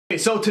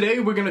So today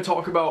we're going to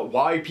talk about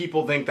why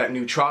people think that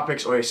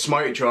nootropics or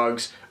smart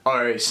drugs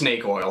are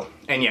snake oil.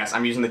 And yes,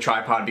 I'm using the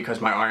tripod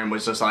because my arm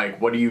was just like,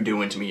 what are you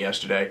doing to me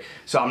yesterday?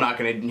 So I'm not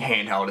going to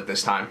handheld it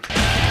this time.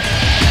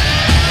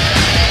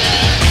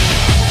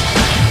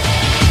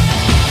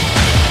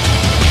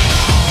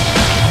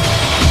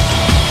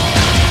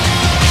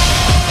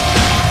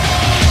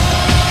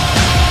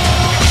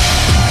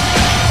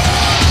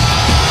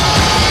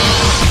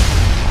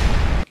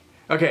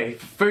 Okay,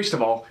 first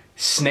of all,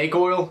 snake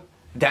oil?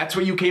 That's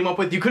what you came up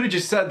with? You could have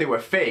just said they were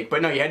fake,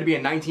 but no, you had to be a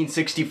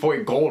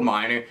 1964 gold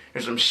miner.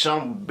 There's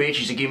some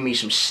bitches that give me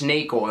some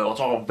snake oil. It's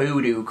all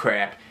voodoo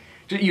crap.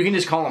 You can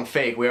just call them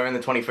fake. We are in the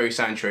 21st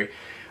century.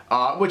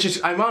 Which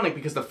is ironic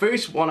because the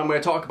first one I'm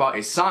going to talk about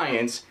is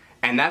science,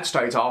 and that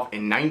starts off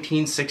in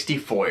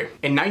 1964.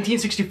 In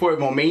 1964, a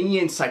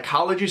Romanian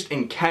psychologist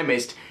and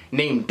chemist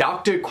named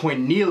Dr.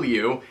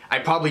 Corneliu, I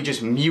probably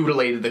just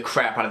mutilated the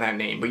crap out of that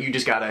name, but you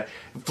just gotta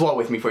flow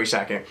with me for a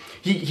second.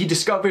 He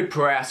discovered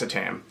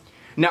paracetam.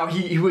 Now,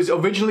 he was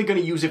originally going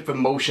to use it for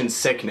motion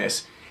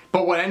sickness,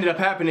 but what ended up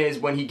happening is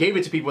when he gave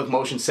it to people with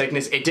motion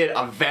sickness, it did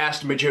a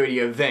vast majority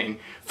of things,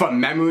 from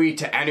memory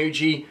to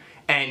energy,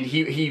 and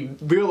he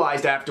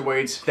realized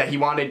afterwards that he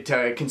wanted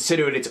to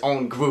consider it its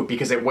own group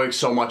because it works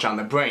so much on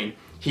the brain.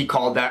 He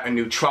called that a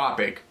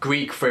nootropic,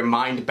 Greek for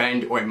mind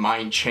bend or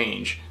mind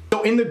change.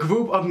 So in the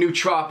group of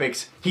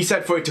nootropics, he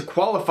said for it to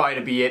qualify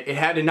to be it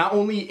had to not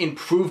only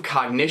improve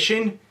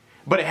cognition,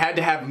 but it had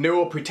to have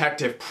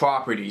neuroprotective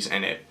properties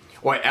in it,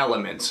 or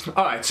elements.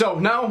 Alright, so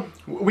now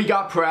we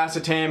got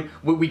paracetam,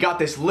 we got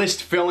this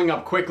list filling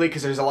up quickly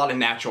because there's a lot of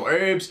natural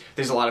herbs,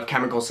 there's a lot of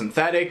chemical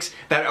synthetics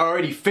that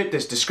already fit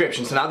this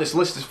description, so now this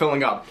list is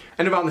filling up.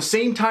 And around the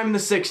same time in the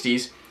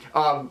 60s,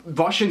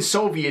 Russian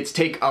Soviets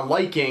take a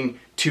liking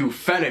to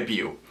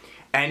phenibut.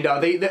 And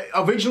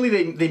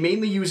originally they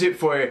mainly use it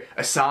for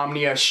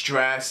insomnia,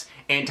 stress,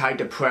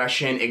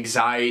 anti-depression,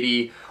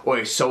 anxiety,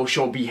 or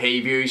social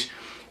behaviors.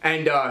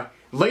 And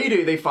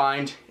later they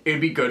find it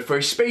would be good for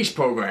a space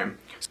program.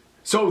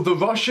 So the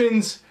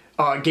Russians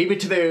gave it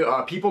to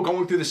their people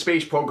going through the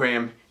space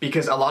program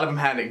because a lot of them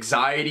had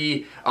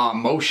anxiety,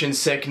 motion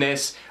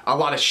sickness, a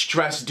lot of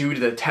stress due to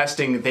the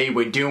testing they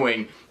were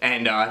doing,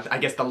 and I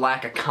guess the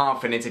lack of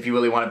confidence, if you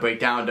really want to break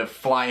down, to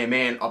fly a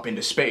man up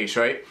into space,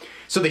 right?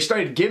 So they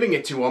started giving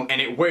it to them, and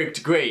it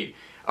worked great.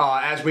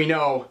 As we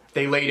know,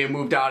 they later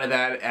moved out of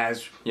that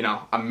as, you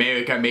know,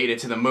 America made it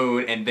to the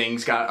moon and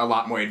things got a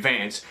lot more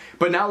advanced.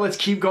 But now let's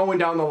keep going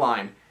down the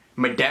line.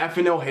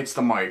 Modafinil hits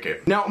the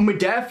market. Now,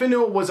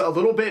 modafinil was a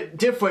little bit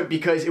different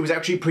because it was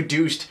actually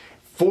produced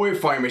for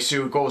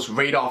pharmaceuticals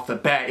right off the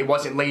bat. It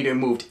wasn't later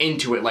moved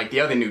into it like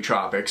the other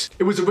nootropics.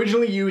 It was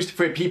originally used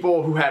for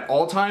people who had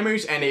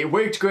Alzheimer's, and it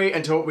worked great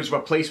until it was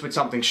replaced with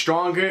something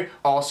stronger.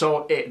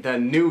 Also, the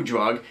new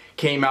drug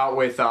came out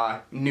with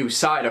new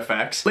side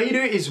effects.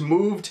 Later is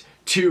moved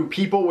to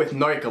people with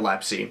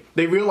narcolepsy.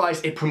 They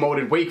realized it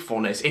promoted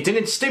wakefulness. It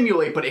didn't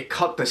stimulate, but it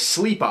cut the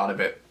sleep out of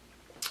it.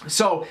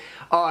 So,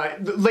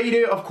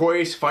 later, of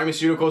course,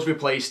 pharmaceuticals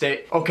replaced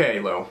it. Okay,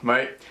 Lou,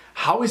 right?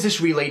 How is this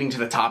relating to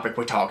the topic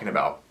we're talking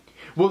about?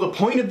 Well, the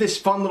point of this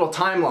fun little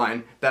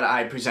timeline that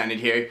I presented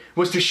here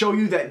was to show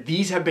you that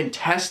these have been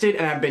tested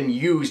and have been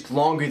used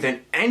longer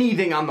than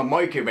anything on the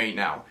market right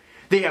now.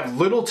 They have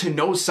little to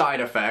no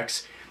side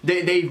effects.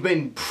 They've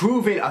been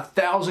proven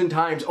 1,000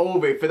 times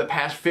over for the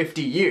past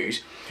 50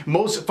 years.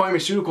 Most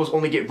pharmaceuticals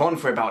only get run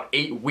for about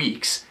 8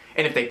 weeks.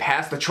 And if they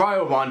pass the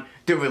trial run,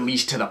 they're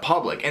released to the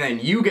public. And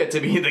then you get to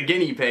be the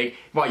guinea pig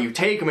while you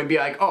take them and be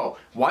like, oh,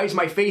 why is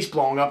my face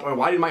blowing up, or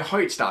why did my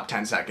heart stop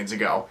 10 seconds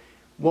ago?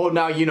 Well,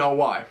 now you know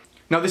why.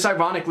 Now this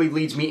ironically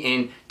leads me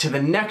in to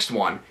the next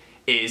one,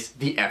 is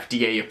the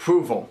FDA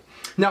approval.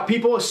 Now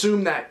people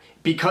assume that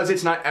because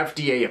it's not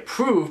FDA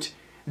approved,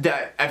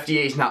 that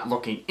FDA is not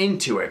looking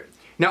into it.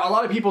 Now, a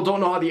lot of people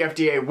don't know how the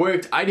FDA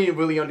worked. I didn't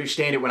really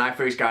understand it when I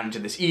first got into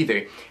this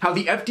either. How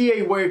the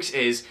FDA works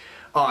is,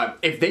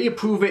 if they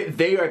approve it,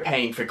 they are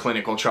paying for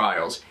clinical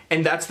trials.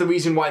 And that's the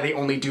reason why they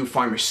only do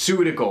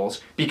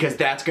pharmaceuticals, because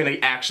that's going to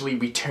actually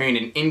return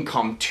an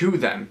income to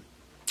them.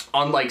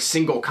 Unlike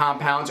single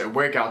compounds or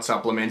workout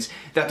supplements,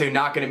 that they're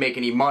not going to make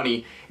any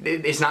money.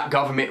 It's not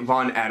government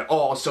run at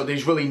all, so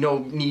there's really no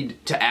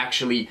need to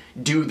actually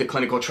do the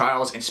clinical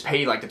trials and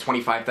pay like the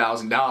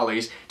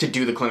 $25,000 to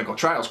do the clinical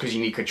trials, because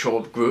you need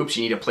controlled groups,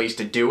 you need a place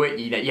to do it,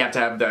 you have to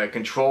have the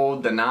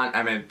controlled,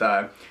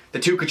 the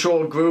two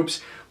controlled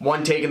groups,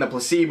 one taking the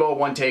placebo,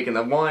 one taking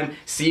the one,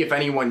 see if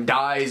anyone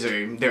dies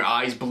or their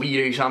eyes bleed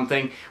or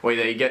something, or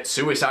they get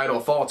suicidal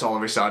thoughts all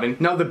of a sudden.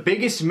 Now the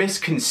biggest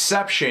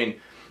misconception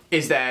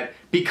is that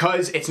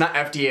because it's not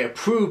FDA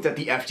approved, that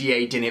the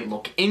FDA didn't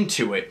look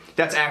into it.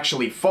 That's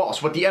actually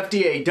false. What the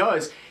FDA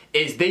does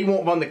is they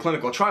won't run the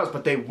clinical trials,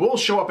 but they will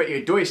show up at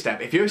your doorstep.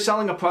 If you're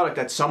selling a product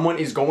that someone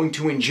is going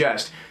to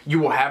ingest, you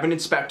will have an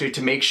inspector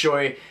to make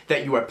sure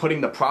that you are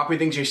putting the proper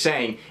things you're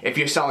saying. If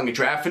you're selling a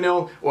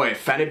Drafinil or a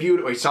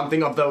phenibut or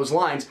something of those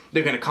lines,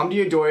 they're going to come to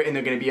your door and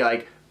they're going to be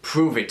like,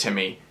 prove it to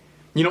me.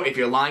 you know, if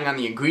you're lying on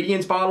the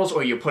ingredients bottles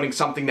or you're putting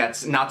something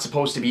that's not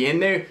supposed to be in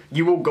there,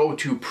 you will go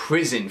to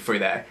prison for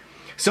that.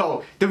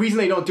 So the reason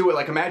they don't do it,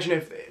 like imagine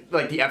if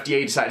like the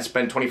FDA decided to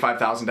spend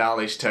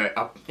 $25,000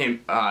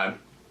 to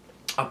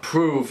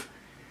approve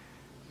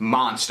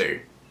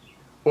Monster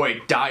or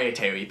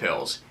dietary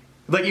pills.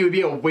 Like it would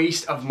be a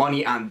waste of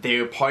money on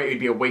their part, it would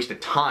be a waste of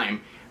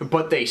time,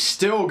 but they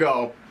still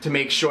go to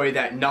make sure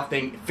that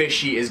nothing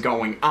fishy is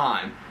going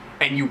on.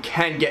 And you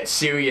can get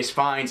serious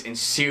fines and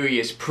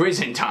serious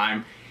prison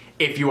time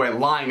if you are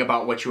lying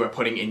about what you are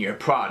putting in your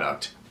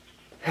product.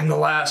 And the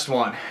last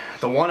one,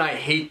 the one I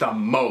hate the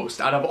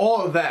most, out of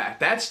all of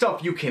that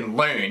stuff you can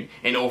learn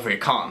and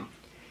overcome.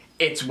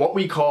 It's what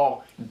we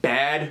call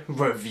bad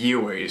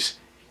reviewers.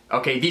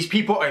 Okay, these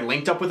people are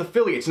linked up with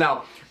affiliates.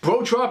 Now,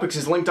 Brotropics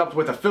is linked up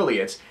with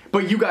affiliates,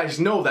 but you guys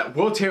know that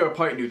we'll tear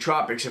apart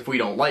Nootropics if we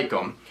don't like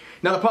them.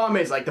 Now the problem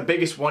is, like, the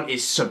biggest one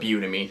is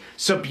Sibutramine.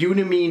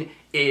 Sibutramine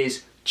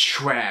is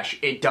trash.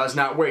 It does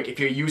not work. If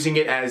you're using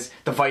it as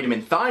the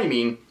vitamin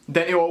thiamine,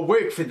 then it will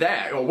work for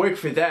that. It will work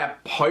for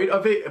that part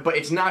of it, but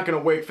it's not going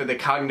to work for the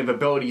cognitive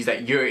abilities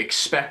that you're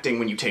expecting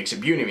when you take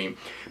Sibutramine.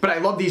 But I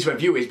love these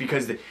reviewers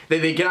because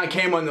they get on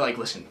camera and they're like,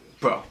 listen,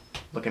 bro,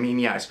 look at me in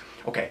the eyes.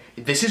 Okay,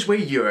 this is where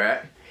you're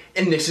at,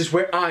 and this is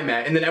where I'm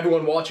at. And then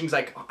everyone watching is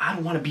like, oh, I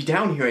don't want to be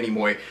down here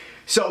anymore.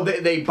 So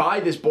they buy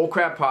this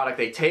bullcrap product,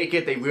 they take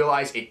it, they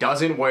realize it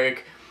doesn't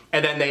work,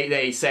 and then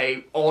they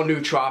say all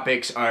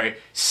nootropics are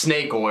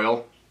snake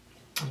oil.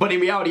 But in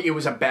reality, it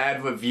was a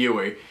bad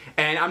reviewer.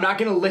 And I'm not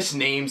gonna list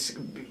names.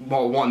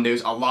 Well, one,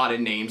 there's a lot of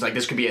names. Like,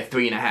 this could be a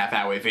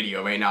 3.5-hour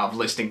video right now of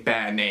listing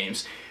bad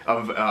names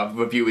of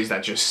reviewers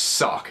that just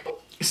suck.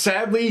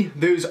 Sadly,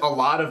 there's a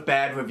lot of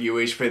bad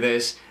reviewers for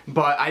this,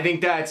 but I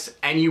think that's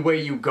anywhere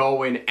you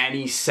go in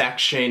any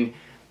section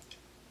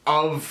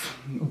of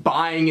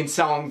buying and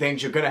selling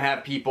things, you're gonna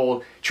have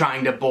people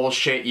trying to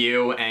bullshit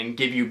you and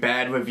give you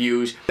bad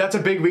reviews. That's a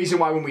big reason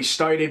why when we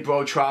started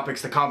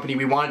Brotropics, the company,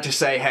 we wanted to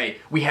say, hey,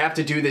 we have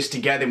to do this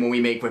together when we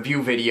make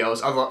review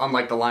videos.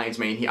 Unlike the Lion's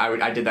Mane,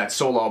 I did that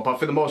solo, but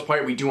for the most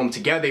part, we do them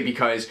together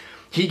because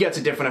he gets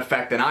a different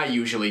effect than I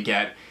usually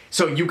get.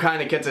 So you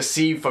kind of get to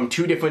see from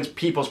two different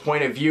people's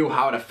point of view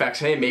how it affects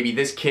him. Maybe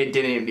this kid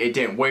it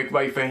didn't work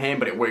right for him,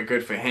 but it worked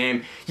good for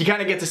him. You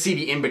kind of get to see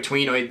the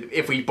in-between, or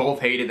if we both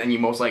hate it, then you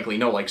most likely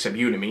know, like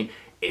Sibutramine,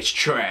 it's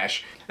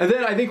trash. And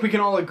then I think we can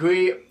all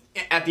agree,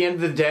 at the end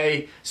of the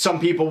day, some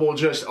people will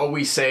just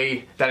always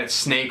say that it's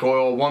snake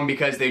oil. One,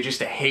 because they're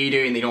just a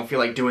hater and they don't feel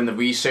like doing the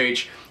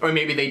research, or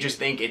maybe they just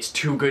think it's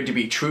too good to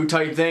be true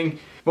type thing.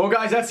 Well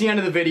guys, that's the end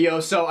of the video,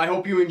 so I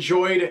hope you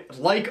enjoyed.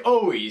 Like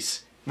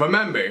always,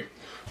 remember,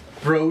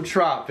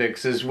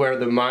 Brotropics is where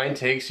the mind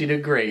takes you to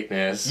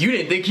greatness. You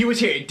didn't think he was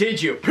here,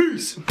 did you?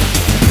 Peace!